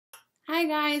Hi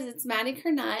guys, it's Maddie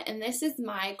Kernut and this is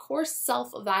my course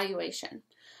self-evaluation.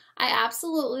 I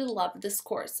absolutely loved this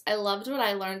course. I loved what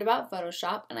I learned about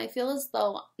Photoshop and I feel as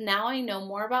though now I know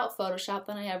more about Photoshop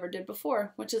than I ever did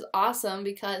before, which is awesome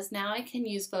because now I can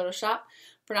use Photoshop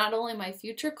for not only my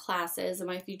future classes and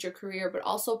my future career, but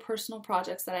also personal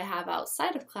projects that I have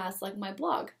outside of class like my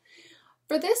blog.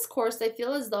 For this course, I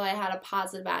feel as though I had a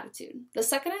positive attitude. The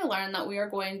second I learned that we are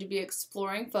going to be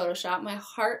exploring Photoshop, my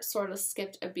heart sort of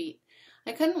skipped a beat.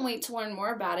 I couldn't wait to learn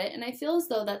more about it, and I feel as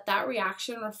though that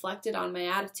reaction reflected on my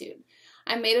attitude.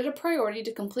 I made it a priority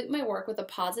to complete my work with a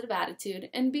positive attitude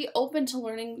and be open to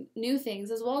learning new things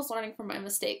as well as learning from my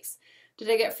mistakes. Did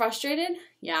I get frustrated?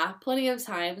 Yeah, plenty of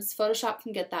times. Photoshop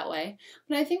can get that way.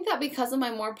 But I think that because of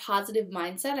my more positive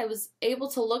mindset, I was able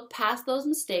to look past those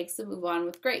mistakes and move on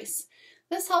with grace.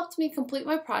 This helped me complete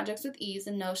my projects with ease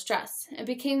and no stress. It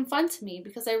became fun to me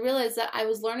because I realized that I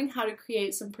was learning how to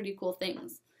create some pretty cool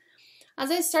things. As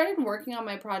I started working on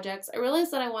my projects, I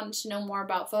realized that I wanted to know more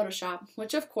about Photoshop,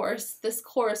 which of course, this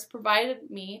course provided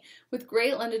me with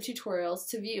great lended tutorials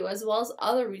to view as well as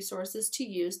other resources to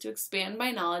use to expand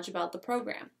my knowledge about the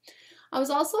program. I was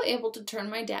also able to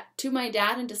turn to my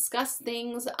dad and discuss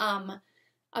things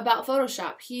about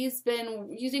Photoshop. He's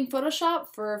been using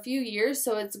Photoshop for a few years,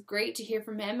 so it's great to hear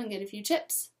from him and get a few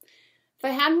tips. If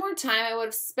I had more time, I would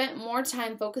have spent more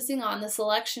time focusing on the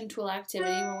selection tool activity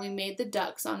when we made the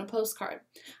ducks on a postcard.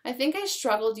 I think I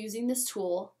struggled using this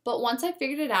tool, but once I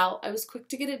figured it out, I was quick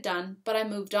to get it done, but I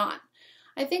moved on.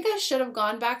 I think I should have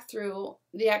gone back through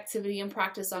the activity and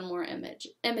practiced on more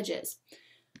images.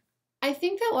 I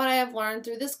think that what I have learned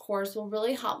through this course will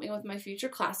really help me with my future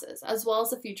classes, as well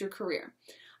as a future career.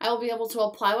 I will be able to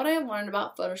apply what I have learned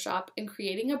about Photoshop in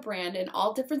creating a brand in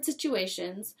all different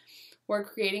situations where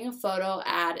creating a photo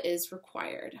ad is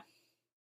required.